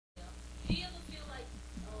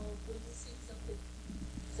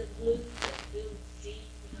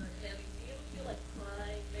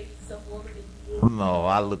No,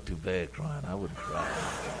 I look too bad crying. I wouldn't cry.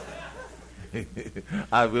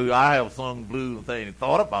 I have sung blues and things,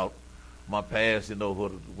 thought about my past, you know,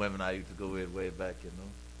 what the women I used to go with way back, you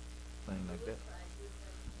know, things like that.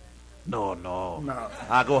 No.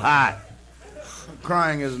 I go high.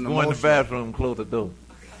 Crying is an Go emotional. in the bathroom, close the door.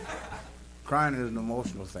 Crying is an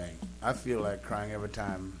emotional thing. I feel like crying every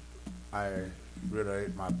time I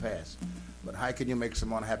reiterate my past. But how can you make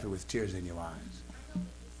someone happy with tears in your eyes?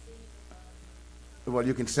 Well,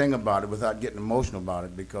 you can sing about it without getting emotional about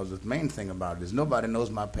it, because the main thing about it is nobody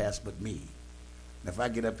knows my past but me. And if I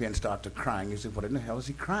get up here and start to crying, you say, what in the hell is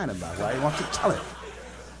he crying about? Why he wants to tell it?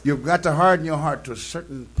 You've got to harden your heart to a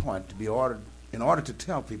certain point to be in order to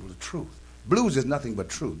tell people the truth. Blues is nothing but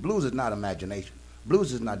truth. Blues is not imagination.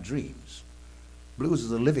 Blues is not dreams. Blues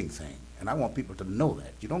is a living thing, and I want people to know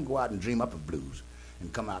that. You don't go out and dream up a blues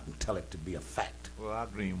and come out and tell it to be a fact. Well, I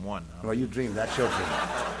dream one. Well, you dream. That's your dream.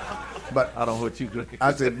 But I don't know what you dream.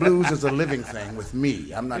 I said blues is a living thing with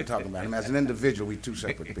me. I'm not talking about him. As an individual, we're two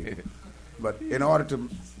separate people. But in order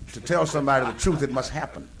to tell somebody the truth, it must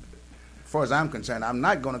happen. As far as I'm concerned, I'm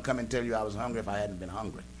not going to come and tell you I was hungry if I hadn't been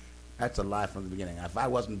hungry. That's a lie from the beginning. If I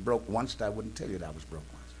wasn't broke once, I wouldn't tell you that I was broke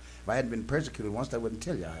once. If I hadn't been persecuted once, I wouldn't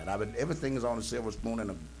tell you I had. Everything is on a silver spoon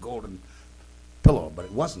and a golden pillow, but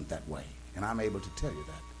it wasn't that way, and I'm able to tell you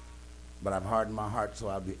that. But I've hardened my heart so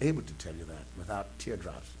I'll be able to tell you that without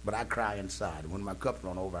teardrops. But I cry inside. When my cup's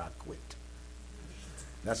run over, I quit.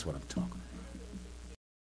 That's what I'm talking about.